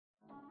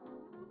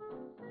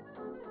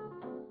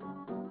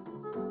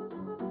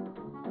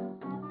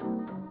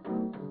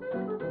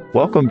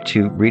Welcome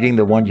to Reading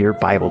the One Year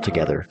Bible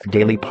Together, a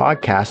daily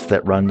podcast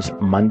that runs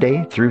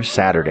Monday through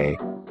Saturday.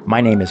 My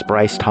name is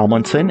Bryce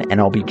Tomlinson,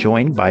 and I'll be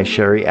joined by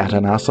Sherry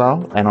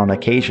Atanasoff, and on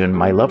occasion,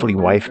 my lovely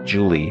wife,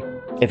 Julie.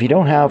 If you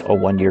don't have a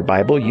one-year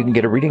Bible, you can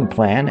get a reading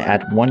plan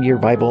at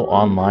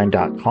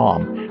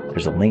oneyearbibleonline.com.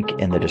 There's a link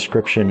in the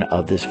description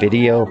of this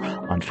video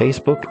on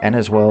Facebook, and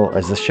as well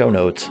as the show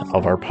notes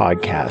of our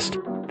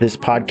podcast. This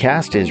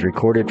podcast is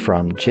recorded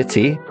from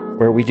Jitsi,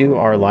 where we do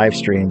our live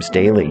streams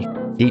daily.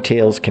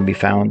 Details can be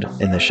found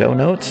in the show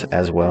notes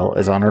as well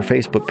as on our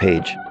Facebook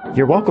page.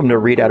 You're welcome to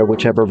read out of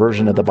whichever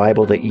version of the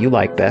Bible that you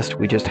like best.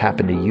 We just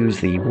happen to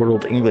use the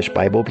World English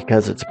Bible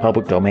because it's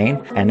public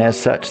domain, and as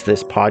such,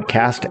 this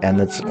podcast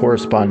and its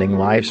corresponding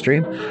live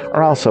stream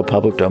are also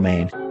public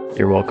domain.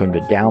 You're welcome to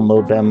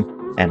download them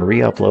and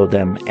re-upload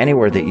them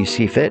anywhere that you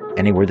see fit,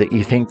 anywhere that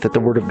you think that the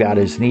Word of God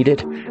is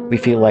needed. We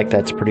feel like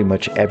that's pretty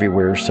much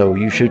everywhere, so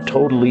you should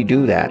totally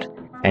do that.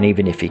 And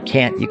even if you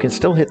can't, you can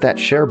still hit that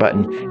share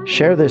button.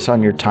 Share this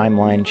on your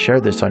timeline,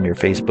 share this on your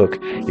Facebook,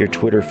 your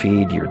Twitter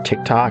feed, your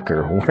TikTok,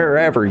 or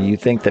wherever you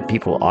think that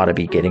people ought to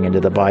be getting into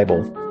the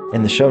Bible.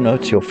 In the show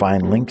notes, you'll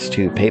find links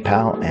to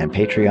PayPal and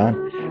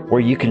Patreon,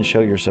 where you can show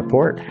your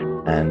support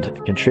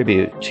and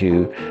contribute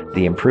to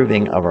the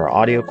improving of our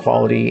audio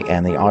quality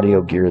and the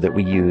audio gear that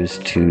we use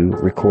to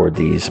record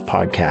these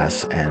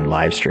podcasts and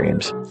live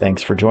streams.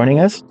 Thanks for joining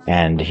us,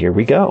 and here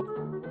we go.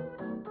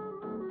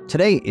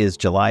 Today is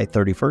July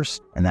 31st,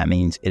 and that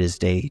means it is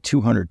day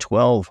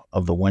 212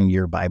 of the One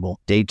Year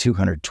Bible. Day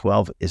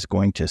 212 is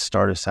going to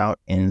start us out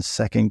in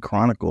 2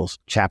 Chronicles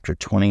chapter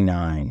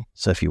 29.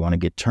 So if you want to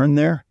get turned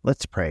there,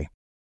 let's pray.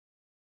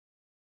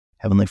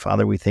 Heavenly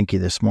Father, we thank you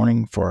this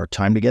morning for our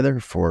time together,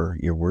 for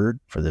your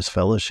word, for this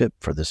fellowship,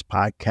 for this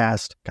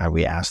podcast. God,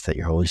 we ask that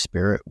your Holy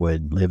Spirit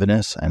would live in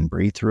us and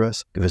breathe through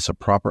us. Give us a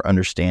proper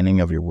understanding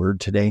of your word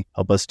today.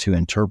 Help us to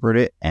interpret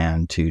it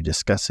and to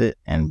discuss it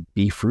and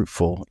be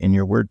fruitful in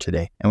your word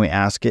today. And we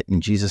ask it in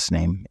Jesus'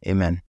 name.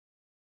 Amen.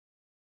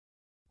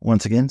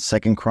 Once again,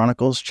 2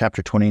 Chronicles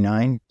chapter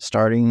 29,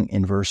 starting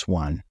in verse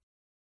 1.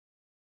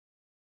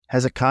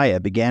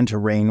 Hezekiah began to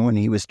reign when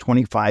he was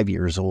 25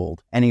 years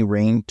old, and he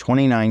reigned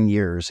 29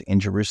 years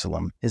in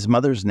Jerusalem. His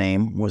mother's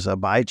name was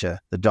Abijah,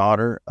 the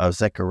daughter of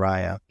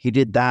Zechariah. He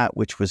did that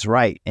which was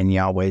right in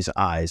Yahweh's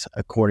eyes,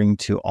 according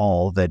to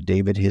all that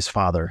David his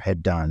father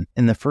had done.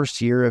 In the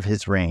first year of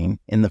his reign,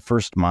 in the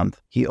first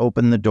month, he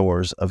opened the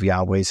doors of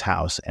Yahweh's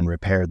house and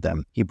repaired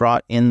them. He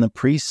brought in the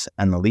priests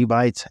and the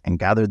Levites and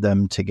gathered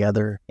them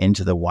together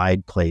into the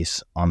wide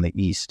place on the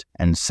east,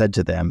 and said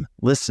to them,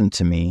 "Listen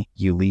to me,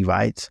 you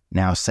Levites,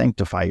 now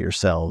sanctify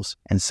yourselves,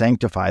 and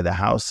sanctify the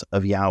house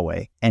of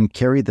Yahweh, and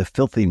carry the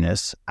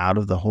filthiness out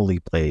of the holy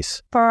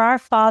place. For our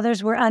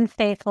fathers were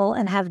unfaithful,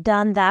 and have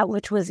done that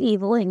which was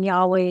evil in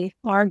Yahweh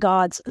our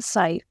God's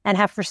sight, and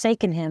have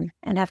forsaken him,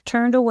 and have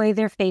turned away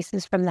their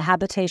faces from the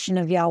habitation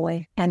of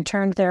Yahweh, and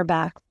turned their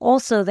back.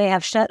 Also they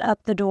have shut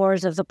up the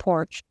doors of the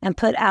porch, and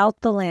put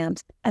out the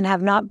lamps, and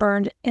have not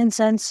burned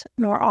incense,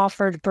 nor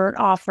offered burnt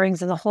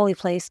offerings in the holy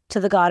place to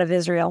the God of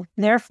Israel.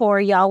 Therefore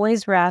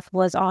Yahweh's wrath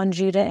was on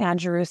Judah and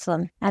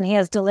Jerusalem, and he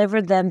has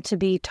delivered them to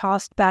be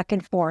tossed back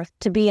and forth,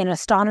 to be an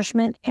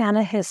astonishment and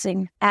a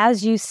hissing,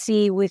 as you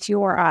see with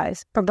your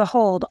eyes. For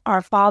behold,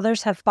 our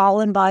fathers have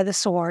fallen by the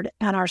sword,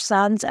 and our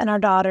sons and our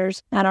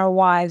daughters and our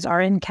wives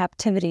are in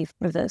captivity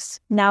for this.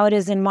 Now it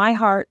is in my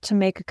heart to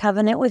make a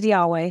covenant with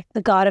Yahweh,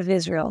 the God of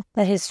Israel,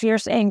 that his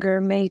fierce anger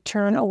may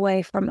turn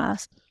away from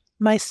us.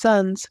 My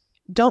sons,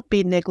 don't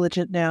be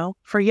negligent now,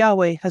 for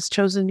Yahweh has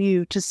chosen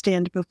you to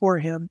stand before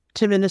him,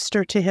 to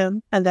minister to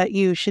him, and that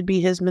you should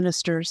be his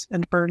ministers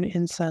and burn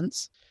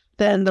incense."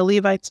 Then the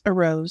Levites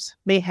arose,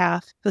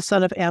 Mahath the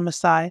son of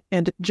Amasai,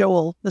 and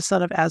Joel the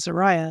son of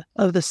Azariah,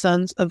 of the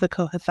sons of the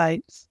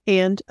Kohathites,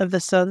 and of the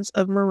sons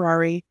of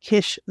Merari,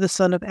 Kish the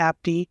son of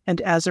Abdi,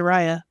 and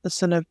Azariah the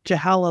son of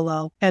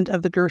Jehalalel, and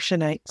of the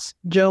Gershonites,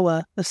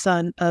 Joah the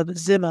son of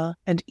Zimmah,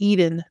 and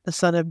Eden the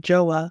son of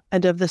Joah,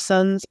 and of the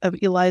sons of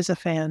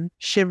Elizaphan,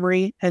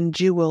 Shimri and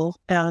Jewel,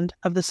 and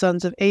of the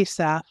sons of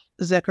Asaph,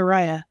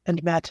 Zechariah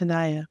and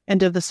Mattaniah,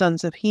 and of the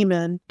sons of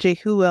Heman,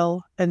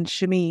 Jehuel and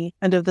Shimi,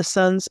 and of the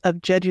sons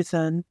of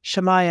Jeduthun,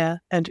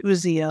 Shemaiah and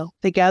Uzziel.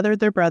 They gathered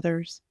their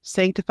brothers,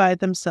 sanctified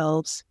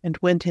themselves, and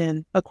went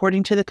in,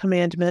 according to the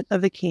commandment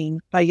of the king,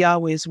 by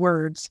Yahweh's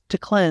words, to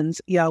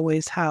cleanse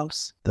Yahweh's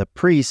house. The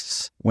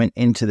priests went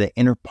into the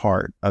inner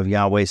part of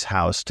Yahweh's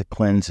house to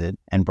cleanse it,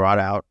 and brought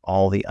out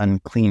all the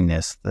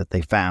uncleanness that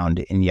they found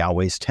in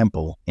Yahweh's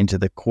temple into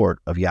the court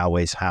of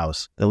Yahweh's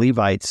house. The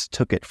Levites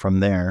took it from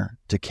there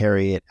to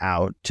carry it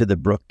out to the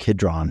brook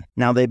Kidron.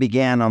 Now they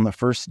began on the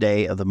first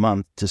day of the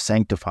month to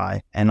sanctify,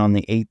 and on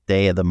the 8th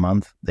day of the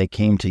month they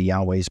came to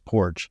Yahweh's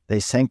porch. They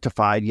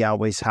sanctified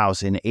Yahweh's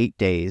house in 8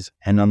 days,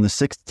 and on the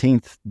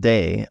 16th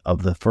day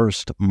of the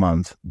first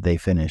month they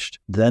finished.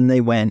 Then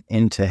they went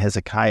into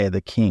Hezekiah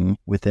the king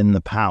within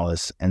the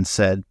palace and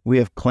said, "We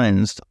have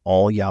cleansed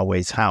all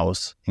Yahweh's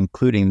house,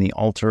 including the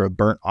altar of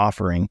burnt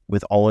offering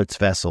with all its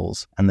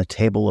vessels, and the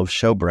table of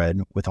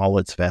showbread with all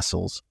its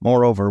vessels.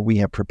 Moreover, we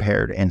have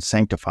prepared and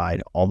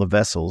sanctified all the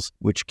vessels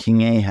which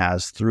King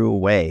Ahaz threw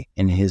away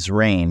in his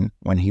reign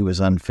when he was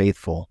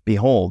unfaithful.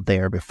 Behold, they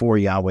are before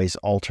Yahweh's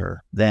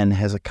altar." Then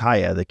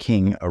Hezekiah the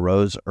king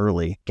arose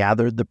early,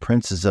 gathered the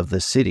princes of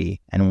the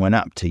city, and went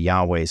up to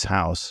Yahweh's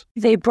house.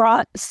 They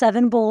brought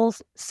 7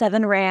 bulls,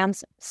 7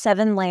 rams,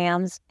 7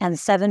 lambs, and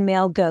 7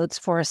 male goats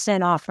for a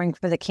sin offering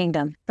for the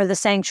kingdom, for the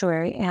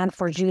sanctuary, and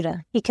for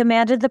Judah. He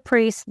commanded the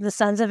priests, the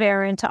sons of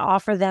Aaron, to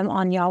offer them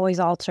on Yahweh's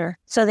altar.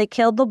 So they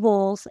killed the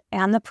bulls,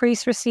 and the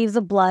priests received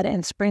the blood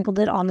and sprinkled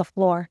it on the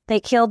floor. They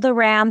killed the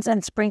rams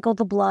and sprinkled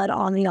the blood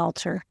on the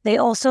altar. They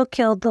also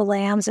killed the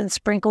lambs and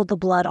sprinkled the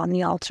blood on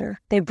the altar.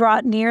 They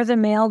brought near the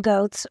male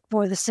goats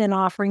for the sin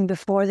offering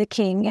before the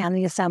king and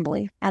the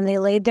assembly, and they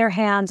laid their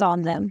hands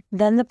on them.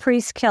 Then the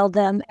priests killed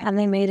them, and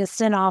they made a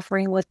sin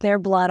offering with their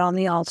blood on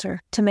the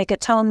altar, to make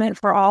atonement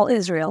for all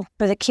Israel.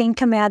 For the king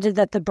commanded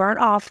that the burnt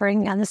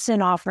offering and the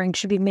sin offering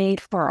should be made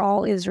for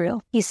all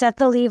Israel. He set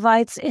the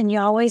Levites in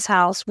Yahweh's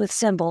house with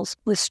cymbals,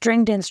 with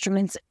stringed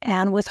instruments,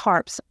 and with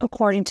harps,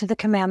 according to the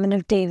commandment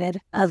of David,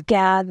 of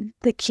Gad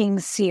the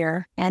king's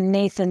seer, and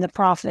Nathan the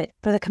prophet.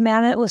 For the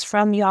commandment was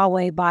from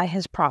Yahweh by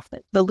his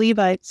prophet. The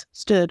Levites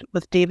stood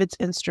with David's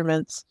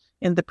instruments,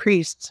 and the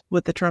priests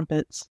with the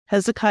trumpets.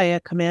 Hezekiah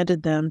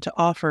commanded them to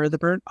offer the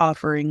burnt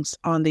offerings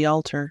on the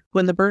altar.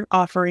 When the burnt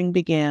offering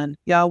began,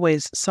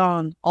 Yahweh's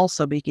song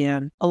also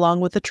began, along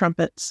with the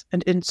trumpets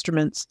and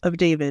instruments of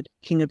David,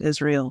 king of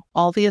Israel.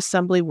 All the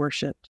assembly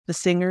worshipped, the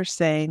singers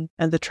sang,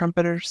 and the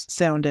trumpeters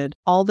sounded.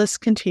 All this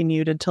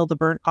continued until the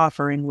burnt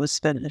offering was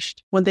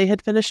finished. When they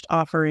had finished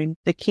offering,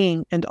 the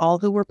king and all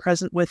who were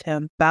present with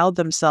him bowed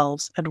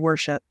themselves and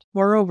worshipped.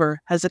 Moreover,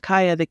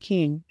 Hezekiah the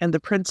king and the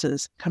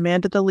princes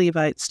commanded the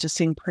Levites to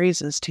sing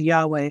praises to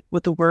Yahweh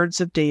with the words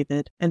of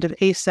David and of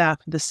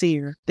Asaph the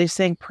seer. They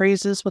sang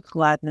praises with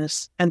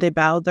gladness, and they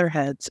bowed their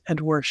heads and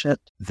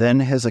worshipped.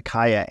 Then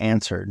Hezekiah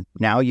answered,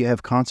 "Now you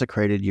have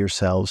consecrated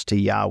yourselves to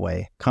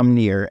Yahweh. Come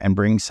near and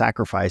bring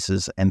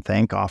sacrifices and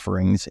thank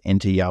offerings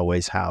into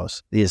Yahweh's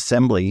house." The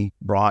assembly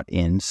brought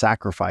in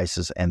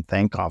sacrifices and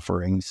thank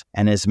offerings,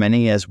 and as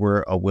many as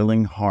were a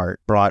willing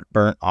heart brought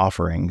burnt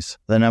offerings.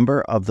 The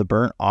number of the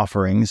burnt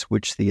offerings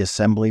which the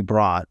assembly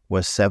brought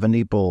was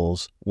 70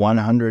 bulls,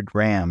 100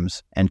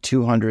 rams, and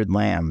 200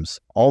 lambs.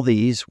 All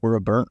these were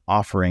a burnt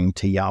offering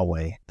to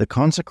Yahweh. The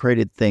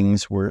consecrated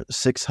things were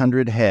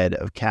 600 head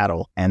of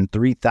cattle and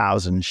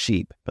 3,000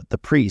 sheep, but the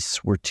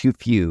priests were too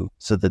few,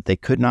 so that they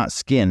could not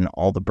skin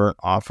all the burnt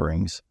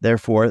offerings.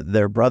 Therefore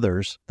their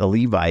brothers, the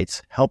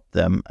Levites, helped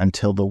them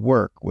until the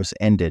work was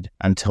ended,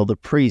 until the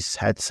priests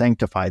had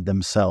sanctified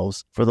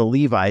themselves, for the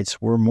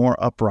Levites were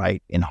more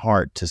upright in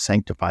heart to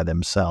sanctify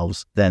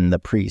themselves than the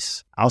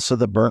priests. Also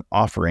the burnt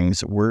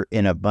offerings were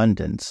in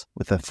abundance,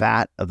 with the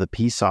fat of the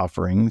peace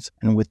offerings,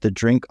 and with the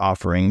drink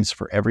offerings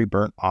for every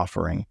burnt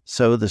offering.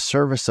 So the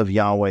service of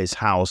Yahweh's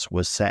house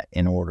was set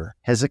in order.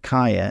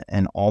 Hezekiah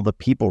and all the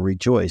people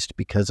rejoiced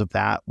because of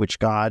that which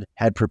God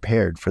had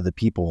prepared for the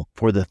people,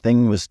 for the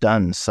thing was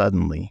done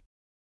suddenly.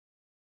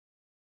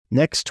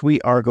 Next,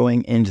 we are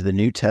going into the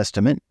New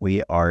Testament.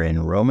 We are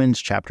in Romans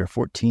chapter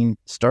 14,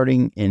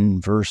 starting in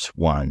verse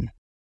 1.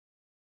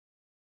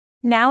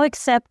 Now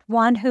accept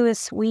one who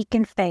is weak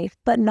in faith,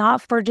 but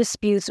not for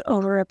disputes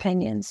over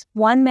opinions.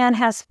 One man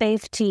has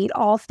faith to eat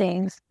all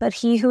things, but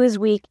he who is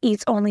weak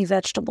eats only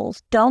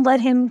vegetables. Don't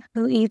let him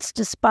who eats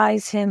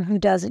despise him who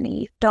doesn't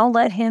eat. Don't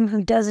let him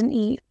who doesn't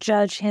eat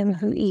judge him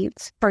who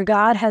eats, for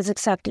God has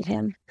accepted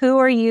him. Who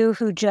are you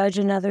who judge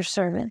another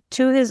servant?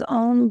 To his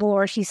own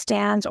Lord he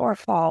stands or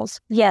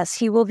falls. Yes,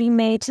 he will be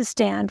made to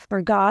stand,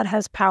 for God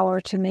has power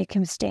to make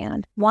him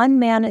stand. One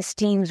man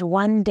esteems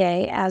one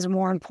day as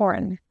more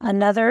important.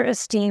 Another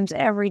esteems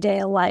every day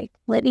alike.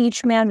 Let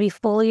each man be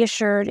fully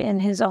assured in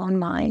his own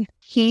mind.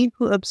 He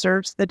who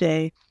observes the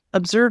day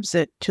observes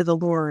it to the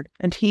Lord,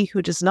 and he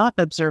who does not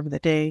observe the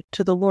day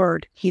to the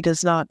Lord, he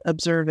does not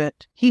observe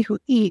it. He who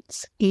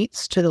eats,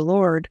 eats to the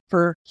Lord,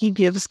 for he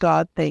gives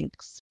God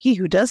thanks. He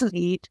who doesn't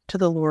eat to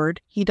the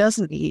Lord, he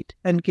doesn't eat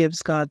and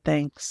gives God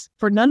thanks.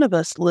 For none of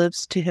us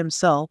lives to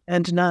himself,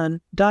 and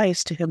none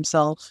dies to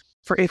himself.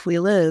 For if we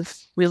live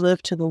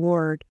to the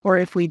Lord, or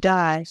if we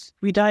die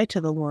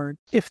to the Lord.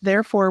 If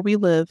therefore we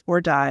live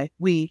or die,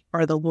 we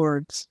are the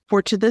Lord's.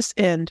 For to this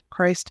end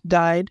Christ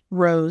died,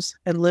 rose,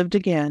 and lived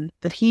again,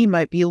 that he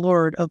might be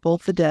Lord of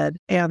both the dead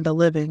and the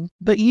living.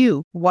 But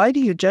you, why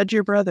do you judge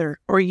your brother?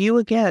 Or you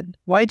again,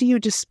 why do you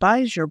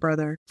despise your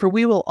brother? For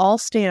we will all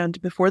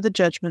stand before the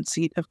judgment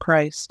seat of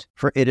Christ.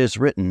 For it is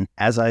written,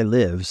 "As I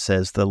live,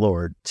 says the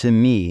Lord, to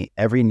me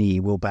every knee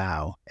will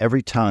bow,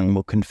 every tongue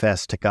will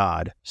confess to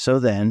God." So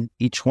then,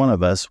 each one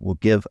of us will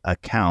give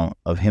account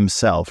of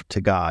himself to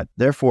God.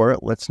 Therefore,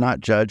 let's not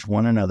judge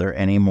one another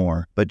any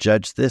more, but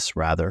judge this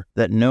rather,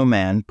 that no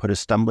man put a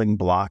stumbling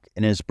block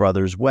in his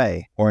brother's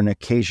way, or an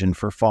occasion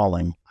for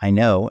falling. I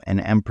know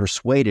and am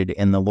persuaded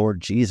in the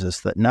Lord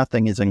Jesus that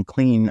nothing is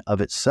unclean of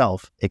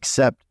itself,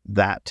 except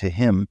that to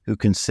him who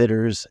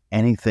considers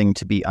anything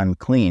to be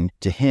unclean,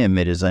 to him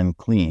it is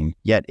unclean.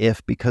 Yet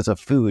if, because of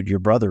food, your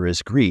brother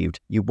is grieved,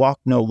 you walk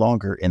no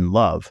longer in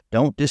love.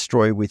 Don't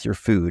destroy with your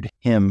food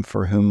him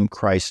for whom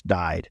Christ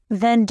died.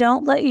 Then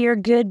don't let your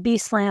good be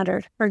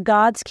slandered, for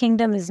God's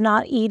kingdom is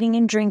not eating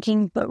and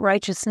drinking, but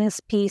righteousness,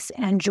 peace,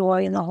 and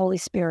joy in the Holy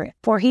Spirit.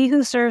 For he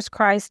who serves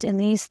Christ in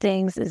these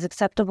things is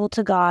acceptable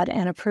to God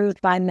and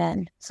approved by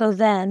men. So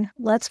then,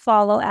 let's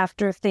follow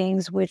after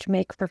things which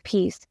make for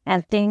peace,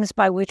 and things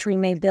by which we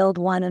may build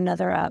one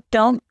another up.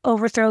 Don't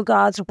overthrow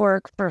God's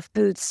work for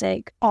food's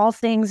sake. All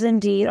things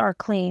indeed are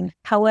clean.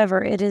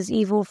 However, it is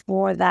evil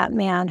for that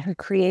man who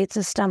creates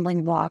a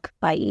stumbling block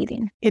by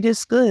eating. It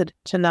is good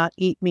to not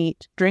eat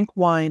meat, drink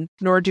wine,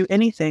 nor do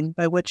anything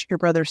by which your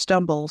brother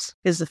stumbles,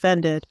 is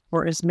offended,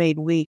 or is made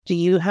weak. Do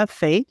you have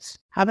faith?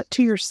 Have it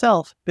to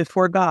yourself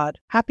before God.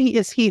 Happy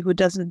is he who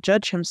doesn't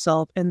judge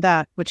himself in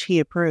that which he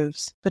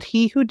approves. But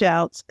he who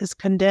doubts is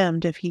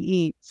condemned if he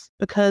eats,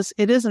 because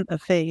it isn't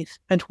of faith,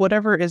 and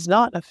whatever is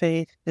not of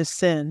faith is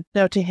sin.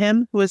 Now to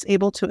him who is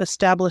able to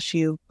establish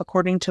you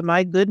according to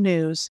my good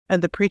news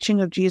and the preaching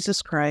of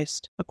Jesus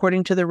Christ,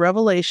 according to the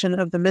revelation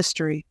of the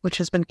mystery which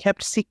has been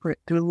kept secret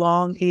through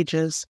long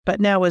ages, but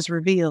now is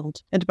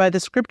revealed, and by the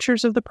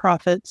scriptures of the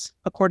prophets,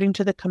 according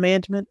to the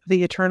commandment of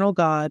the eternal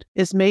God,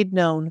 is made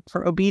known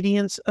for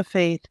obedience of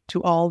faith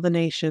to all the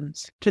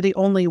nations, to the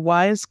only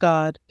wise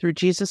God, through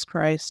Jesus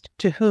Christ,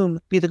 to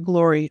whom be the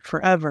glory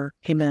forever.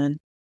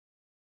 Amen.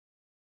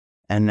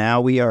 And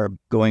now we are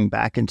going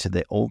back into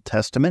the Old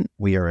Testament.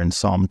 We are in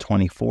Psalm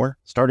 24,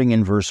 starting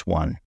in verse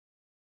 1.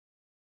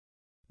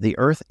 The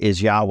earth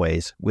is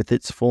Yahweh's with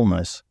its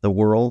fullness, the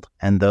world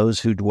and those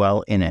who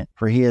dwell in it.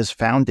 For he has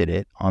founded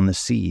it on the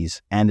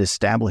seas and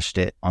established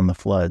it on the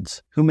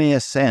floods. Who may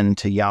ascend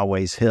to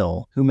Yahweh's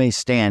hill? Who may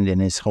stand in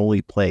his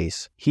holy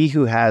place? He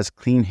who has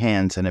clean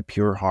hands and a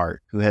pure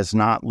heart, who has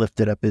not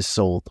lifted up his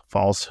soul to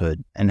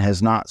falsehood and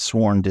has not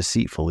sworn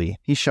deceitfully,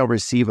 he shall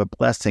receive a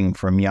blessing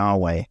from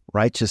Yahweh,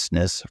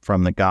 righteousness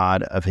from the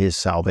God of his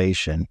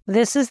salvation.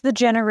 This is the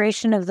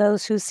generation of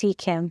those who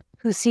seek him,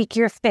 who seek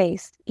your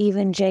face,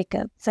 even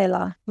Jacob.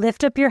 Selah.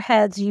 Lift up your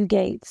heads, you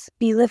gates.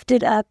 Be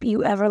lifted up,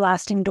 you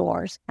everlasting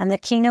doors, and the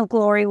King of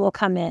glory will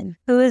come in.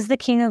 Who is the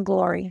King of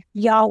glory?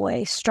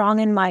 Yahweh, strong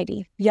and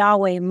mighty.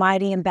 Yahweh,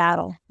 mighty in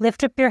battle.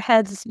 Lift up your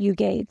heads, you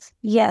gates.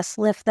 Yes,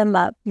 lift them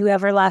up, you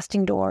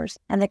everlasting doors,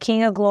 and the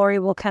King of glory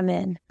will come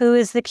in. Who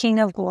is the King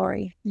of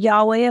glory?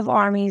 Yahweh of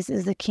armies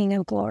is the King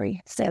of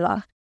glory.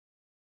 Selah.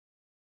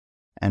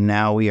 And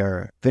now we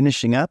are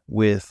finishing up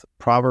with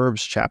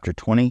Proverbs chapter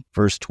 20,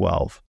 verse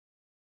 12.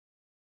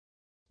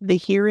 The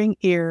hearing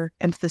ear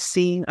and the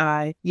seeing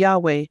eye,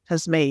 Yahweh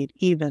has made,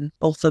 even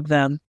both of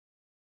them.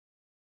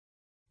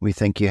 We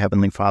thank you,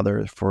 Heavenly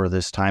Father, for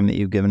this time that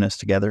you've given us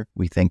together.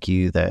 We thank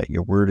you that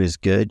your word is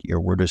good, your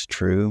word is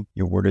true,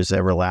 your word is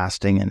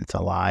everlasting, and it's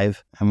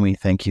alive. And we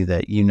thank you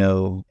that you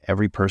know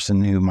every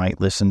person who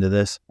might listen to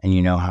this, and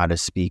you know how to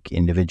speak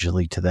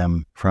individually to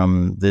them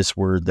from this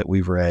word that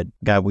we've read.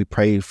 God, we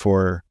pray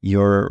for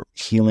your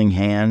healing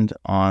hand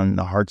on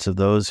the hearts of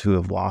those who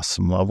have lost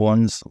some loved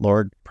ones.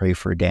 Lord, pray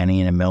for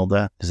Danny and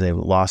Imelda as they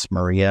lost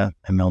Maria,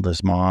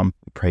 Imelda's mom.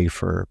 We pray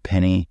for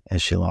Penny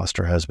as she lost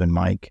her husband,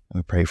 Mike.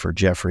 We pray for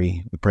Jeffrey.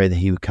 We pray that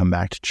he would come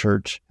back to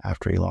church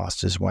after he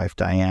lost his wife,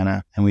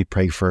 Diana. And we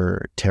pray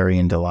for Terry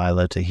and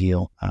Delilah to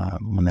heal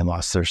when they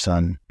lost their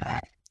son.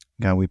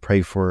 God, we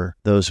pray for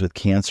those with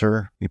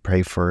cancer. We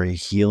pray for a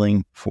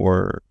healing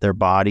for their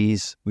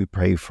bodies. We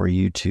pray for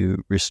you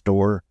to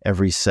restore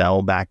every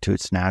cell back to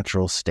its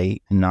natural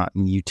state and not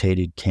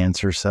mutated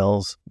cancer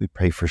cells. We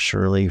pray for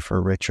Shirley, for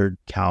Richard,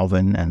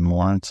 Calvin, and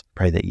Lawrence.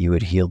 Pray that you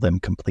would heal them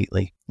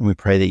completely. And we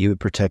pray that you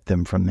would protect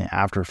them from the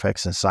after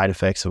effects and side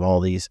effects of all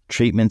these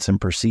treatments and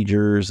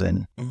procedures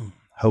and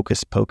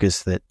hocus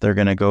pocus that they're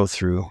going to go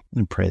through,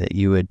 and pray that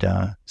you would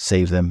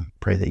save them.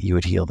 Pray that you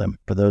would heal them.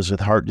 For those with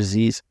heart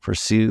disease, for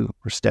Sue,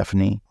 for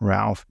Stephanie,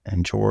 Ralph,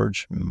 and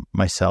George, and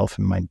myself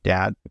and my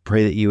dad,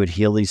 pray that you would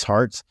heal these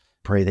hearts.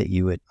 Pray that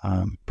you would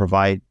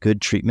provide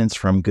good treatments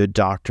from good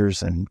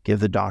doctors and give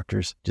the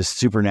doctors just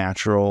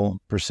supernatural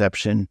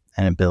perception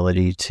and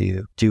ability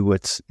to do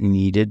what's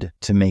needed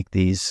to make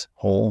these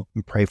whole.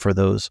 And pray for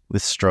those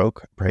with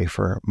stroke. Pray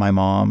for my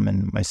mom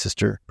and my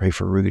sister. Pray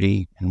for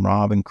Rudy and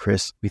Rob and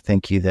Chris. We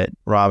thank you that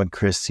Rob and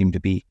Chris seem to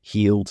be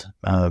healed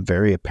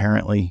very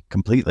apparently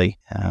completely.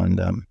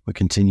 And we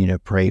continue to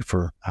pray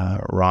for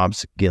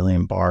Rob's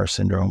Guillain-Barré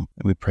syndrome.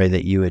 We pray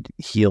that you would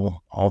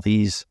heal all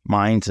these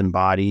minds and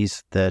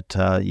bodies, that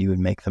you would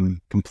make them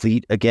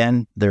complete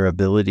again, their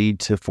ability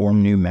to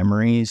form new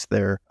memories,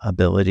 their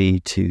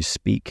ability to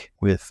speak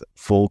with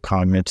full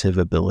cognitive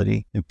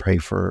ability. We pray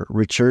for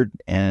Richard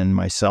and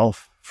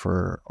myself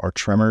for our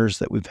tremors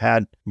that we've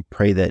had. We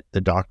pray that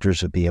the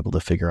doctors would be able to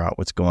figure out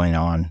what's going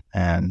on.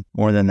 And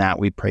more than that,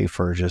 we pray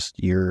for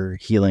just your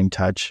healing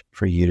touch,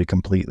 for you to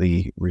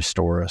completely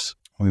restore us.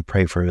 We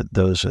pray for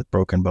those with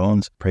broken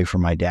bones. Pray for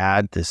my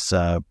dad. This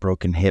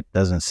broken hip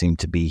doesn't seem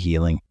to be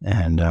healing.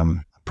 And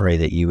pray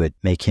that you would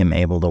make him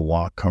able to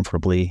walk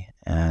comfortably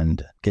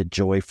and get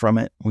joy from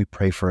it. We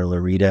pray for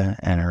Larita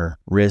and her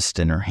wrist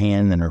and her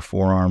hand and her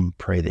forearm.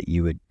 Pray that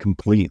you would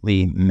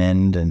completely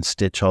mend and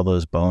stitch all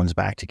those bones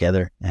back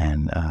together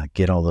and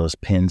get all those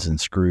pins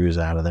and screws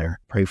out of there.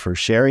 Pray for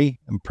Sherry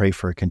and pray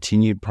for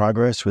continued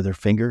progress with her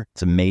finger.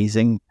 It's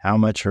amazing how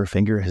much her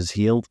finger has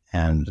healed.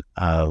 And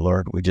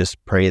Lord, we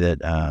just pray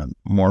that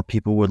more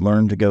people would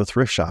learn to go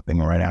thrift shopping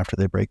right after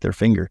they break their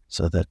finger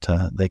so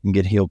that they can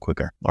get healed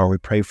quicker. Or we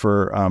pray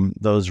for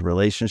those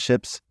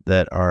relationships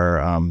that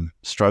are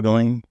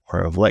struggling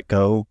or have let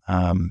go.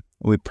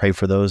 We pray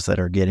for those that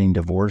are getting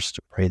divorced.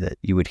 Pray that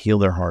you would heal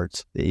their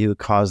hearts, that you would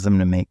cause them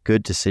to make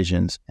good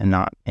decisions and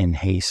not in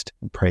haste.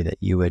 We pray that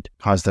you would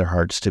cause their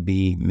hearts to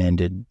be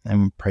mended.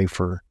 And we pray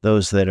for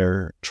those that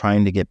are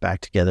trying to get back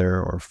together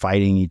or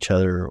fighting each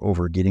other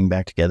over getting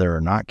back together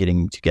or not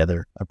getting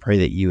together. I pray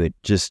that you would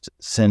just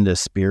send a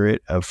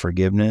spirit of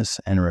forgiveness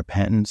and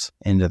repentance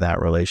into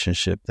that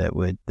relationship that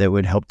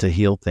would help to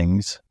heal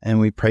things. And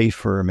we pray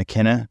for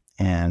McKenna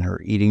and her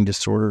eating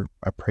disorder.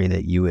 I pray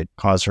that you would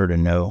cause her to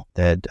know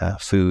that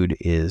food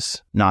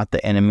is not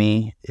the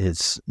enemy.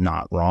 It's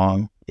not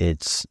wrong.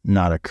 It's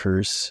not a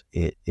curse.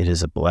 It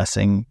is a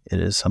blessing. It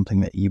is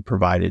something that you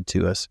provided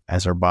to us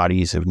as our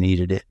bodies have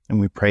needed it. And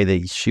we pray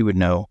that she would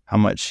know how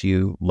much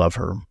you love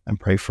her. And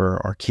pray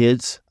for our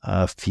kids,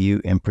 a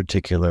few in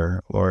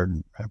particular.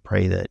 Lord, I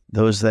pray that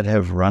those that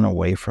have run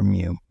away from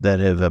you, that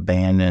have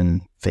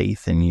abandoned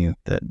faith in you,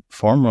 that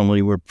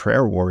formerly were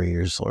prayer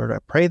warriors, Lord, I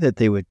pray that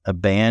they would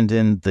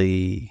abandon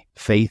the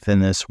faith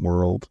in this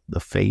world, the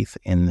faith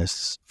in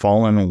this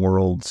fallen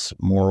world's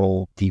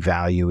moral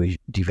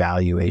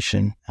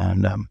devaluation,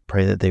 and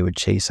pray that they would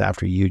chase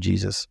after you,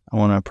 Jesus. I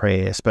want to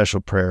pray a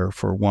special prayer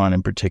for one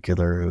in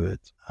particular who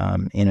is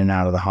in and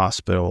out of the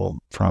hospital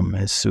from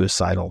his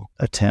suicidal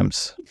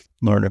attempts.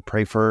 Lord, I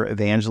pray for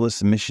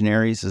evangelists and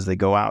missionaries as they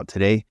go out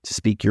today to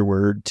speak your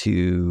word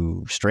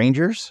to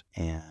strangers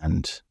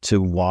and to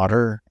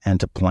water and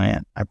to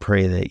plant. I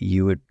pray that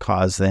you would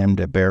cause them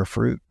to bear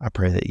fruit. I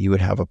pray that you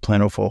would have a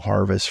plentiful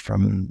harvest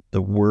from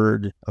the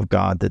word of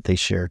God that they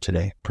share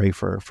today. Pray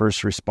for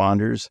first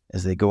responders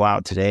as they go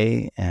out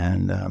today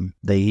and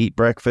they eat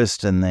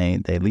breakfast and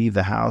they leave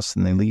the house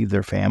and they leave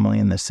their family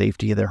and the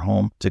safety of their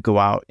home to go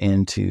out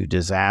into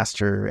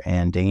disaster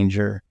and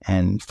danger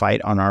and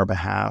fight on our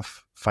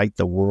behalf. Fight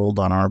the world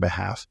on our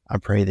behalf. I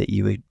pray that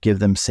you would give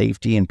them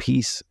safety and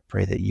peace. I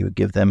pray that you would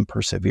give them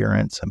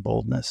perseverance and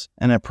boldness.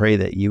 And I pray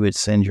that you would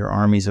send your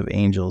armies of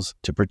angels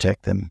to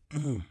protect them.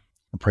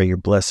 I pray your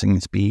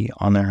blessings be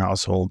on their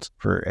households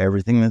for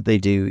everything that they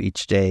do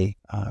each day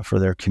for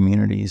their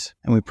communities.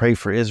 And we pray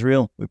for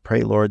Israel. We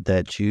pray, Lord,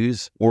 that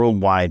Jews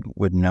worldwide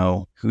would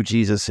know who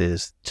Jesus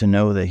is, to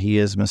know that he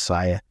is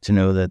Messiah, to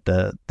know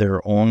that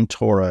their own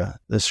Torah,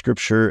 the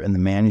scripture and the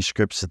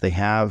manuscripts that they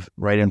have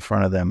right in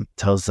front of them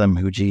tells them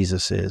who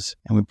Jesus is.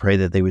 And we pray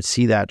that they would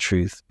see that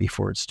truth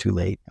before it's too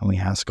late. And we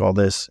ask all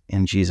this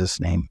in Jesus'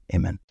 name.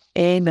 Amen.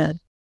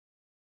 Amen.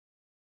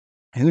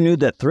 Who knew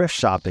that thrift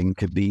shopping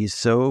could be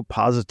so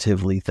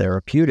positively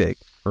therapeutic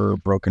for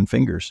broken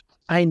fingers?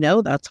 I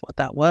know that's what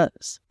that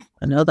was.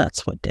 I know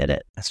that's what did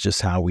it. That's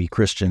just how we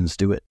Christians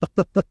do it.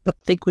 I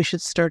think we should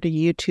start a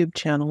YouTube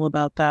channel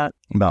about that.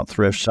 About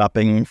thrift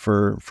shopping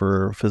for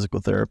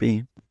physical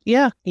therapy?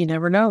 Yeah, you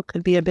never know.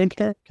 Could be a big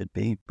hit. Could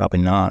be.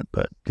 Probably not,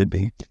 but could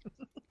be.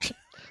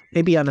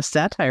 Maybe on a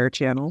satire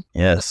channel.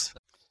 Yes.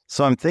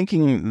 So I'm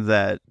thinking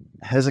that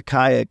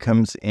Hezekiah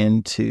comes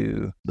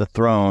into the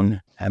throne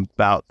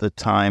about the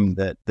time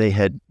that they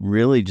had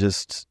really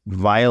just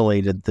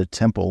violated the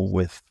temple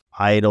with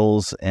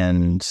idols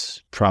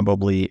and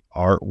probably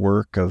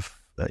artwork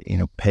of,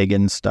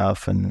 pagan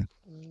stuff. And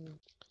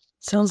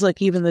sounds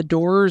like even the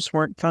doors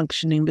weren't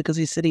functioning because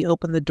he said he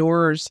opened the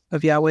doors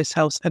of Yahweh's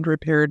house and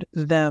repaired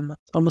them.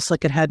 Almost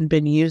like it hadn't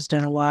been used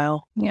in a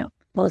while. Yeah.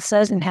 Well, it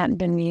says it hadn't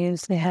been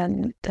used. They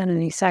hadn't done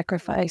any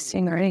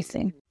sacrificing or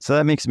anything. So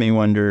that makes me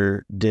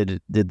wonder,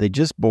 did they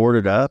just board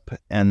it up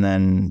and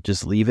then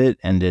just leave it?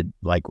 And did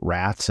like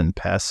rats and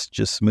pests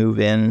just move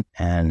in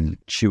and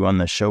chew on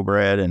the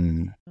showbread?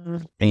 And,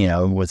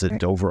 was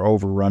it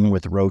overrun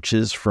with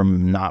roaches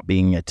from not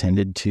being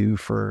attended to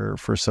for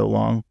so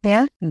long?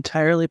 Yeah.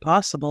 Entirely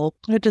possible.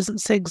 It doesn't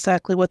say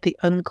exactly what the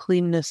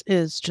uncleanness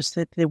is, just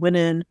that they went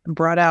in and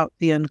brought out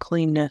the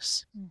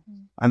uncleanness. Mm-hmm.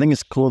 I think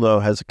it's cool, though.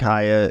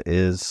 Hezekiah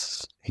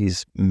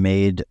he's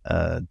made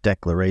a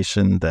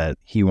declaration that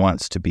he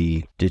wants to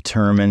be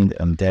determined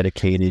and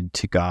dedicated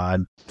to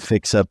God,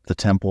 fix up the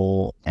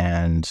temple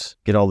and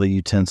get all the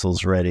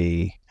utensils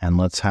ready. And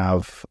let's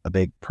have a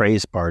big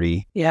praise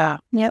party. Yeah.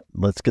 Yep.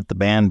 Let's get the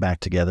band back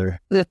together.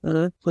 It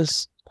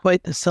was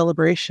quite the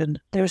celebration.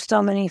 There were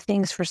so many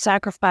things for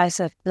sacrifice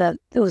that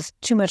it was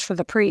too much for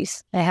the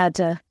priests. They had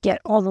to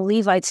get all the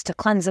Levites to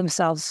cleanse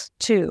themselves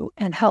too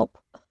and help.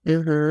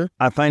 Mm-hmm.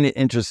 I find it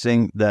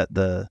interesting that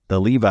the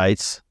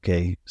Levites,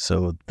 okay,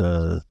 so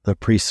the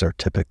priests are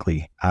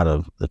typically out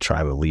of the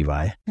tribe of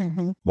Levi.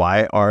 Mm-hmm.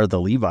 Why are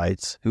the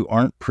Levites, who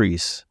aren't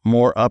priests,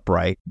 more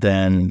upright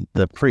than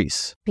the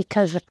priests?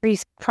 Because the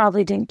priests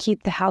probably didn't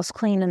keep the house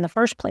clean in the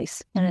first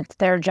place, and it's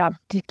their job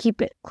to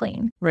keep it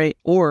clean. Right.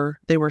 Or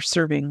they were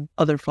serving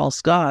other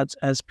false gods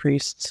as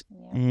priests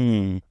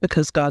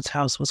because God's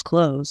house was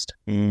closed.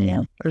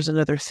 Yeah. There's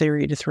another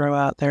theory to throw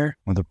out there.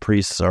 Well, the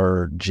priests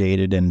are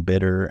jaded and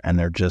bitter, and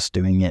they're just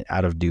doing it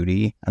out of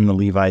duty. And the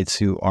Levites,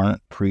 who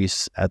aren't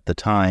priests at the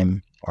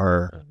time,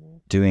 are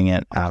doing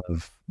it out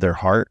of their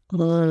heart.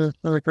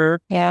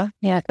 Yeah.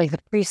 Like the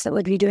priests that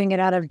would be doing it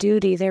out of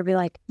duty, they'd be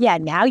like, yeah,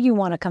 now you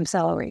want to come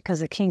celebrate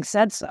because the king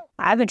said so.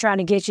 I've been trying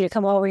to get you to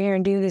come over here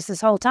and do this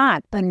whole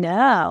time. But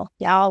no,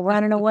 y'all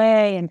running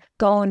away and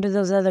going to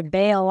those other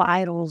Baal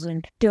idols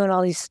and doing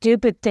all these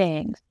stupid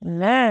things.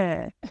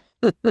 Nah.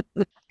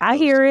 I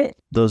hear it.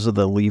 Those are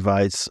the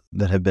Levites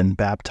that have been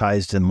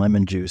baptized in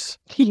lemon juice.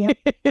 Yep.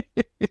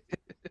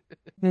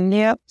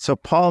 Yep. So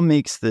Paul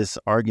makes this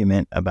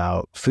argument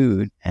about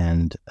food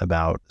and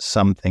about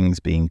some things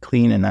being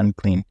clean and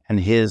unclean. And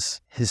his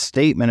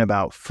statement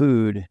about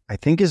food, I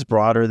think, is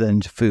broader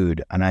than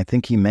food. And I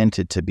think he meant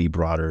it to be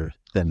broader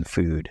than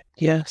food.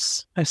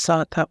 Yes, I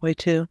saw it that way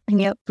too.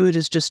 Yep. Food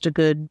is just a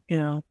good,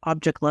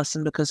 object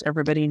lesson because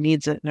everybody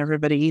needs it and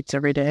everybody eats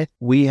every day.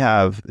 We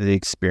have the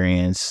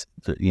experience,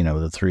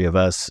 the three of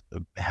us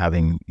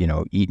having,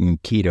 eaten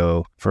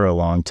keto for a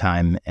long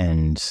time.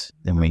 And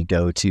then we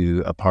go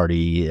to a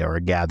party or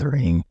a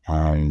gathering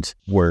and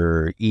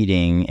we're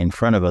eating in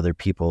front of other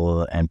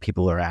people and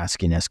people are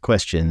asking us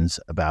questions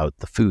about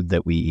the food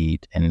that we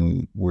eat.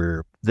 And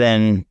we're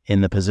then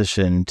in the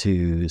position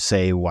to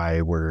say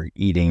why we're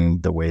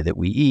eating the way that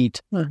we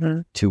eat,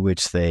 to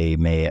which they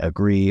may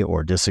agree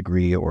or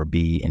disagree or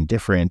be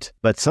indifferent.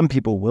 But some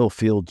people will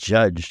feel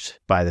judged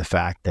by the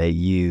fact that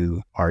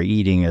you are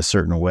eating a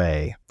certain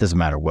way. Doesn't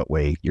matter what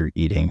way you're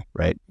eating,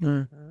 right?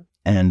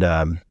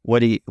 And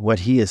what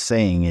he is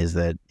saying is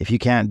that if you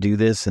can't do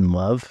this in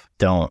love,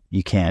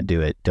 you can't do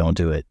it. Don't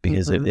do it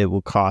because it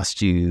will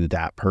cost you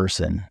that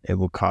person. It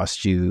will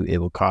cost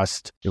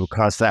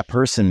that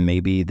person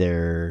maybe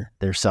their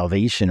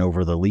salvation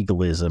over the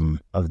legalism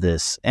of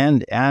this.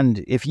 And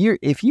if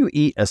you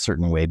eat a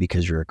certain way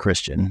because you're a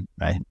Christian,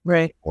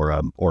 right, or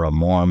a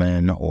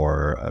Mormon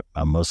or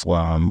a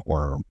Muslim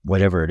or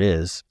whatever it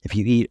is, if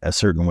you eat a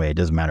certain way, it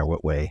doesn't matter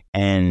what way,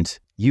 and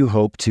you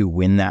hope to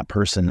win that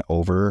person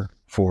over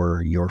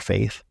for your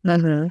faith.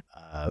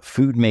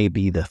 Food may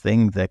be the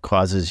thing that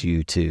causes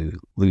you to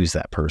lose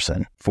that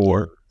person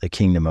for the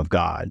kingdom of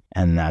God.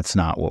 And that's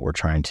not what we're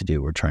trying to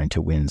do. We're trying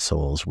to win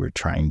souls. We're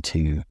trying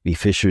to be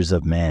fishers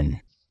of men.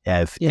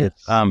 If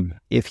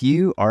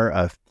you are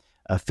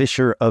a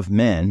fisher of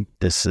men,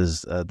 this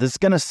is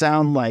going to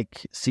sound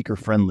like seeker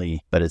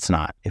friendly, but it's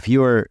not. If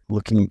you are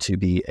looking to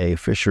be a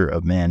fisher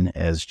of men,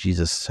 as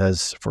Jesus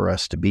says for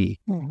us to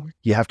be,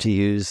 you have to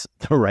use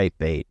the right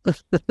bait.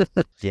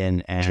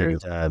 and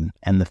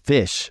the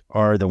fish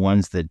are the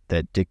ones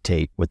that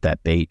dictate what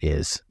that bait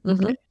is.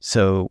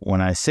 So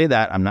when I say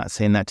that, I'm not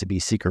saying that to be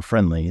seeker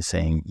friendly,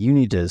 saying you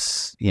need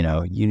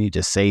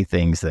to say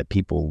things that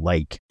people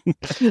like.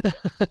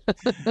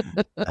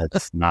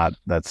 That's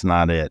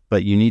not it.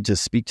 But you need to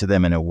speak to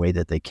them in a way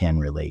that they can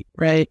relate.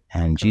 Right.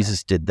 And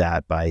Jesus did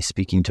that by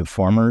speaking to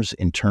farmers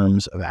in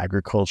terms of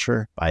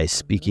agriculture, by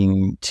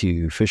speaking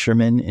to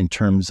fishermen in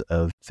terms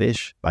of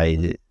fish,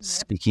 by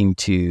speaking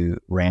to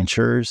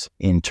ranchers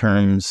in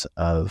terms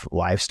of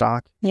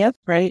livestock. Yep.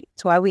 Right.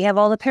 That's why we have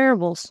all the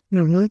parables.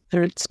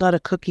 It's not a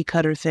cookie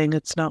cutter thing.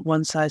 It's not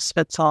one size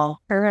fits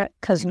all. Correct.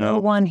 Because no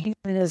one human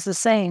is the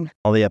same.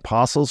 All the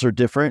apostles are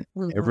different.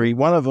 Every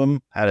one of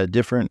them had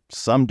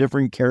some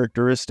different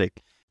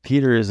characteristic.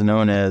 Peter is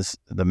known as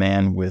the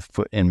man with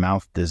foot and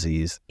mouth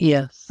disease.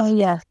 Yes. Oh,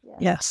 yeah.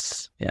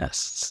 Yes.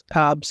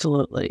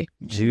 Absolutely.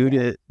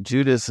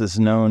 Judas is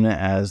known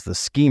as the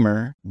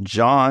schemer.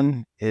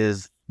 John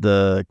is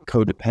the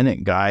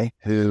codependent guy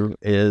who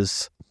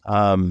is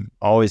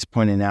always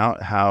pointing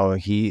out how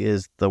he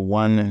is the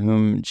one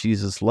whom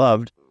Jesus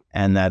loved,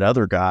 and that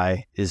other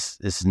guy is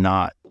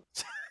not.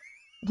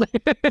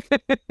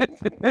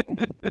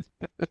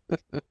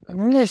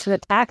 And there's the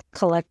tax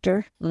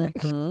collector.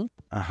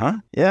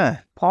 Yeah.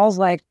 Paul's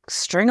like,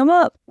 string them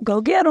up.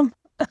 Go get them.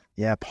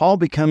 Yeah, Paul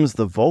becomes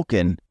the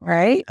Vulcan.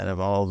 Right? Out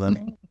of all of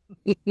them.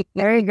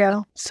 There you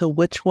go. So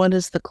which one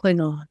is the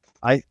Klingon?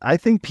 I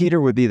think Peter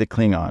would be the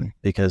Klingon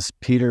because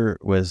Peter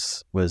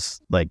was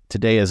like,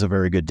 today is a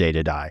very good day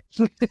to die.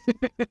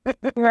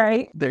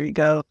 Right. There you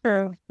go.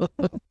 True.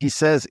 He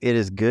says it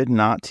is good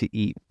not to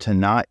eat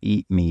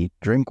meat,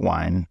 drink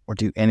wine, or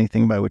do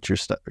anything by which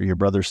your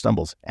brother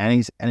stumbles.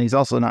 And he's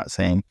also not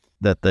saying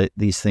that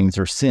these things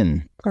are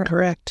sin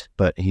Correct.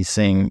 But he's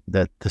saying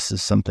that this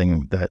is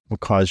something that will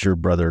cause your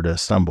brother to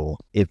stumble.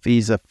 If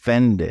he's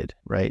offended,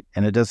 right?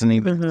 And it doesn't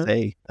even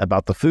say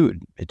about the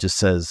food. It just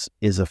says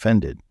is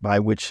offended, by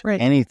which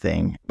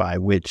anything by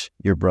which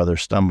your brother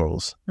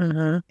stumbles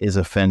is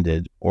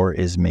offended or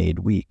is made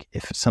weak.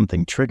 If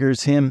something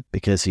triggers him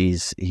because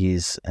he's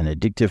an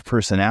addictive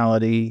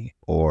personality,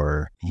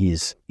 or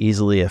he's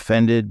easily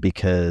offended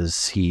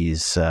because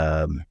he's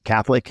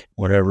Catholic,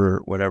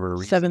 whatever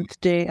reason.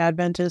 Seventh-day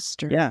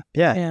Adventist. Or, yeah.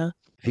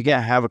 If you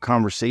can't have a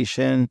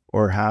conversation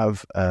or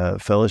have a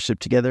fellowship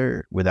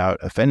together without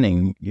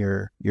offending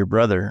your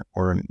brother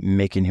or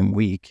making him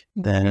weak,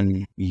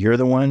 then you're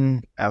the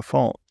one at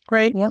fault.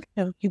 Right.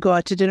 Yep. You go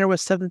out to dinner with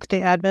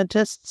Seventh-day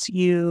Adventists.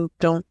 You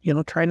don't,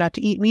 try not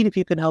to eat meat if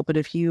you can help it.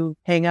 If you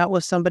hang out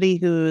with somebody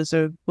who is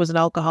an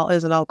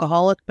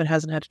alcoholic but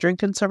hasn't had a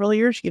drink in several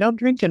years, you don't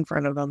drink in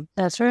front of them.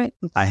 That's right.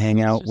 I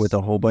hang out with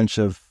a whole bunch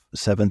of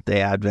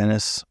Seventh-day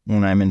Adventists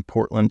when I'm in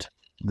Portland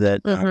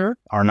that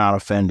are not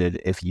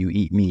offended if you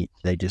eat meat.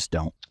 They just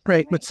don't.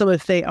 Right. But so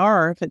if it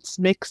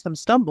makes them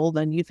stumble,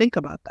 then you think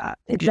about that.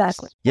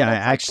 Exactly. Yeah,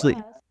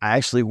 I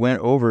actually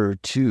went over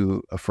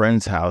to a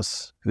friend's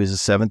house who is a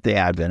Seventh-day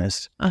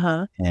Adventist.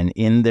 And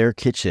in their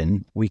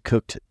kitchen, we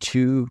cooked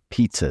 2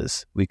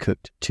 pizzas. We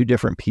cooked 2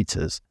 different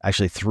pizzas,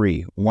 actually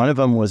 3. One of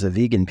them was a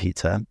vegan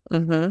pizza.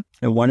 And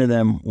one of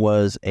them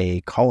was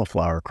a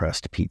cauliflower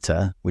crust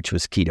pizza, which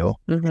was keto.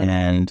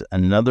 And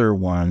another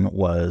one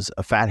was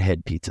a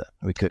fathead pizza.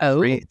 We cooked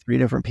three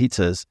different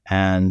pizzas.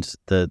 And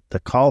the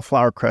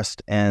cauliflower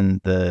crust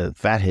and the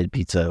fathead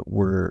pizza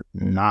were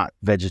not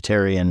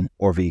vegetarian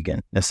or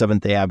vegan. The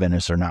Seventh-day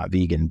Adventists are not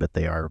vegan, but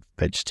they are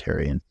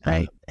vegetarian.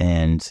 Right.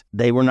 And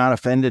they were not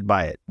offended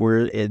by it.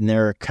 We're in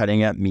there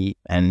cutting up meat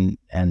and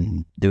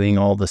doing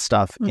all the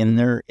stuff in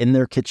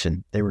their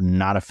kitchen. They were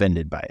not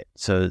offended by it.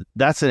 So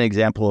that's an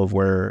example of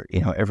where,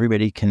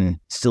 everybody can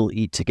still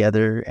eat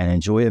together and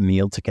enjoy a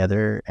meal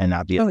together and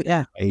not be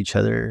offended by each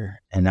other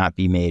and not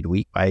be made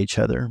weak by each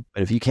other.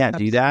 But if you can't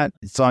do that,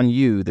 it's on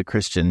you, the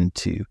Christian,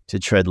 to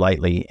tread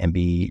lightly and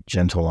be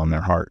gentle on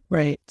their heart.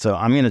 Right. So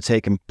I'm going to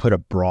take and put a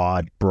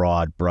broad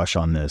brush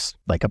on this,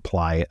 like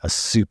apply a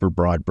super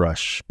broad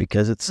brush,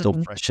 because it's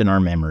still fresh in our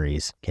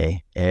memories.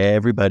 Okay.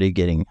 Everybody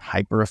getting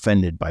hyper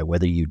offended by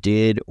whether you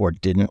did or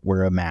didn't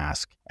wear a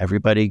mask.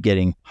 Everybody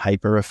getting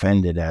hyper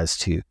offended as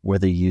to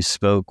whether you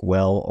spoke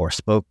well or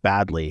spoke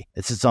badly.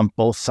 It's on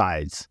both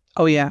sides.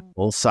 Oh, yeah.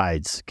 Both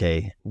sides,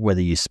 okay?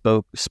 Whether you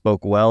spoke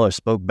well or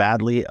spoke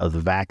badly of the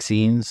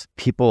vaccines,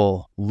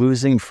 people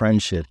losing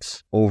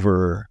friendships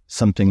over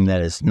something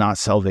that is not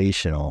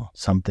salvational,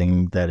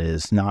 something that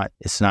is not,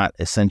 it's not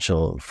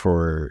essential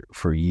for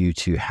you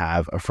to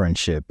have a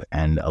friendship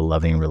and a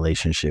loving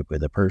relationship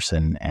with a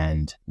person,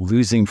 and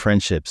losing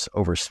friendships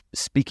over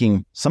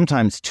speaking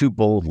sometimes too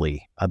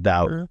boldly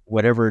about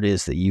whatever it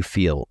is that you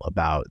feel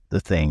about the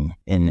thing,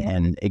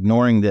 and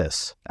ignoring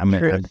this. I'm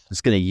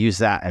just going to use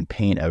that and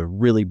paint a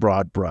really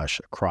broad brush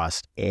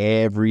across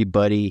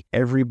everybody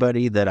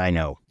that I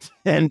know,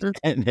 and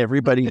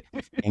everybody,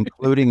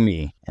 including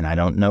me. And I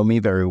don't know me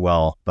very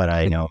well, but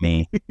I know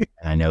me, and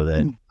I know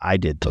that I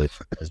did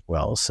both as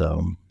well.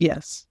 So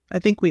yes, I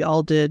think we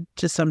all did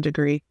to some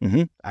degree.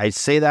 I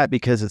say that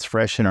because it's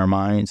fresh in our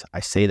minds.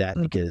 I say that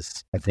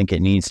because I think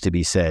it needs to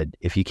be said.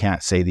 If you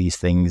can't say these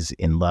things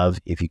in love,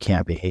 if you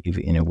can't behave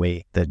in a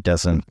way that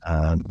doesn't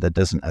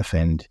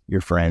offend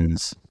your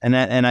friends, and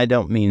I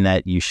don't mean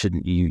that you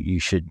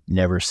should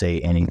never say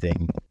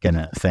anything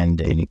gonna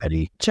offend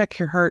anybody. Check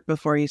your heart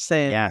before you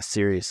say it. Yeah,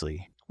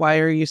 seriously. Why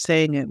are you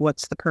saying it?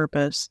 What's the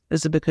purpose?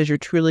 Is it because you're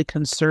truly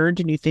concerned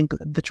and you think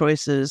the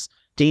choice is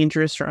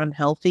dangerous or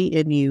unhealthy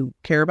and you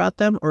care about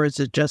them? Or is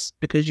it just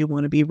because you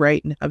want to be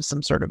right and have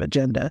some sort of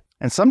agenda?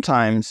 And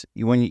sometimes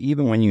when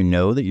you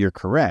know that you're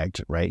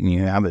correct, right, and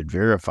you have it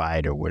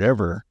verified or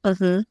whatever,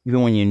 even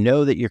when you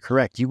know that you're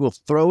correct, you will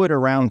throw it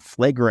around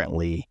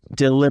flagrantly,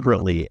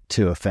 deliberately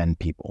to offend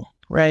people.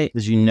 Right.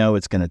 Because you know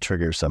it's going to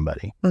trigger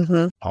somebody.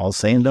 Paul's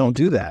saying don't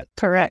do that.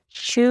 Correct.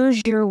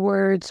 Choose your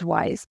words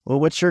wise. Well,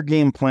 what's your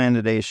game plan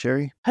today,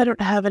 Sherry? I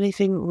don't have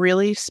anything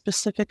really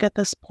specific at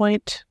this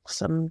point.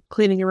 Some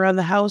cleaning around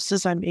the house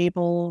as I'm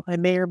able. I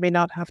may or may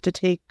not have to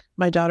take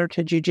my daughter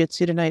to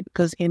jiu-jitsu tonight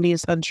because Andy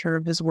is unsure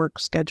of his work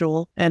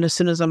schedule. And as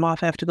soon as I'm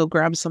off, I have to go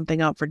grab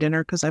something out for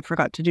dinner because I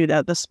forgot to do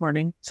that this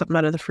morning. Something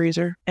out of the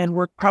freezer. And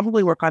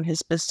probably work on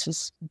his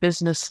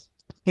business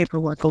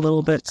paperwork a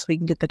little bit so we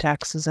can get the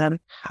taxes in.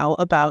 How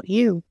about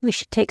you? We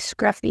should take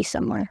Scruffy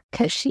somewhere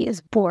because she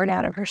is bored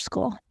out of her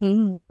school.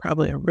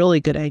 Probably a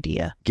really good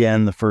idea.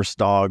 Again, the first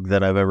dog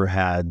that I've ever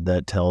had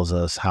that tells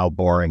us how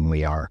boring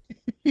we are.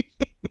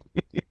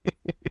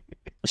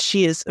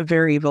 She is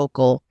very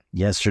vocal.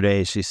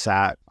 Yesterday, she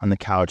sat on the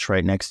couch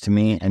right next to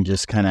me and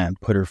just kind of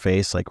put her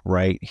face like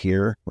right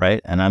here,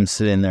 right? And I'm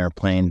sitting there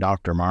playing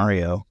Dr.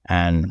 Mario,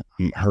 and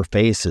her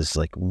face is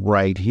like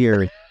right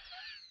here.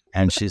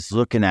 And she's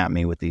looking at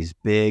me with these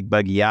big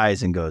buggy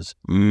eyes and goes,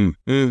 And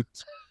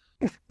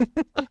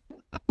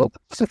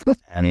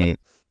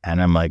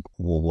I'm like,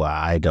 well,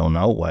 I don't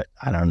know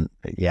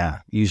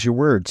use your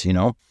words,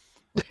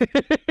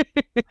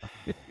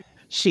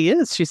 She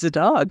is. She's a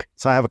dog.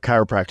 So I have a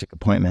chiropractic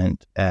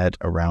appointment at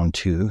around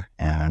 2,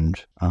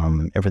 and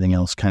everything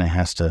else kind of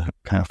has to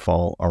kind of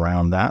fall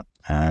around that.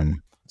 And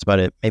that's about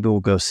it. Maybe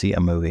we'll go see a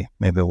movie.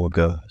 Maybe we'll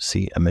go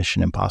see a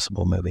Mission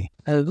Impossible movie.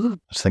 Oh. I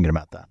was thinking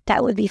about that.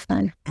 That would be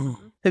fun.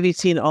 Have you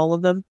seen all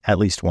of them? At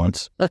least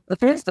once.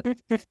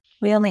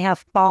 We only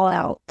have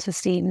Fallout to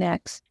see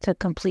next to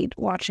complete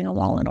watching a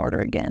Law and Order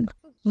again.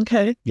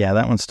 Okay. Yeah,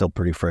 that one's still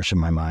pretty fresh in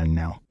my mind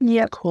now.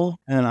 Yep. Cool.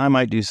 And I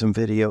might do some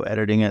video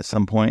editing at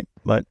some point,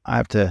 but I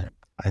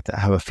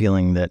have a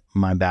feeling that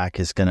my back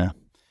is going to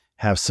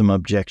have some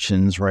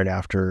objections right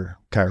after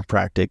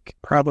chiropractic.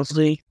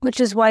 Probably. Which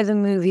is why the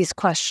movie's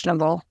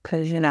questionable,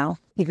 because,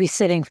 you'd be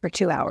sitting for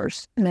 2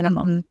 hours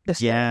minimum.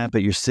 Yeah,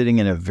 but you're sitting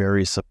in a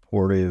very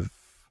supportive,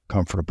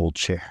 comfortable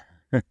chair.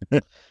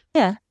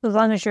 Yeah, as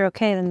long as you're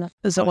okay, then.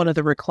 Is it one of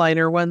the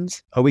recliner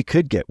ones? Oh, we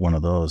could get one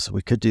of those.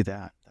 We could do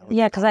that.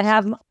 Yeah, because I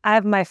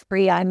have my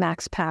free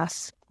IMAX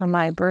pass on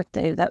my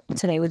birthday. That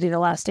today would be the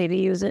last day to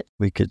use it.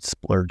 We could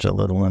splurge a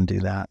little and do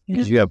that.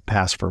 Because you have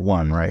pass for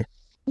one, right?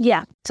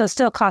 Yeah, so it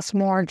still costs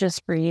more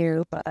just for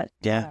you, but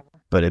Yeah, whatever.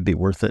 but it'd be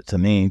worth it to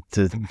me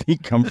to be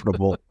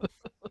comfortable.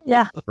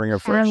 Yeah. Bring a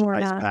fresh And we're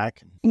ice not.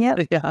 pack.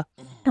 Yep. Yeah.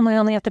 And we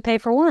only have to pay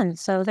for one.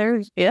 So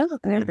there Yeah. you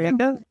There you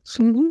go. go.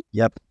 Mm-hmm.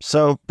 Yep.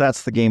 So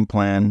that's the game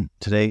plan.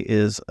 Today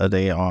is a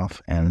day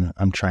off, and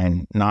I'm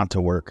trying not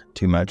to work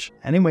too much.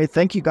 Anyway,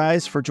 thank you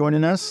guys for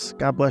joining us.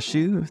 God bless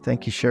you.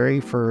 Thank you,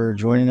 Sherry, for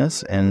joining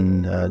us,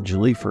 and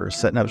Julie for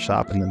setting up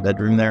shop in the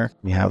bedroom there.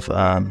 We have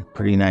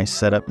pretty nice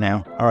setup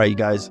now. All right, you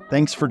guys,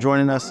 thanks for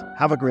joining us.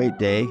 Have a great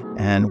day,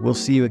 and we'll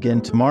see you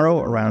again tomorrow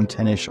around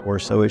 10-ish or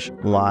so-ish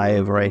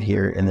live right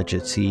here in the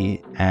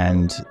Jitsi,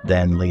 and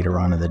then later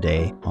on in the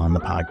day on the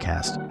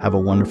podcast. Have a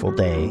wonderful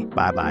day.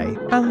 Bye-bye.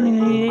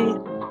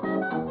 Bye.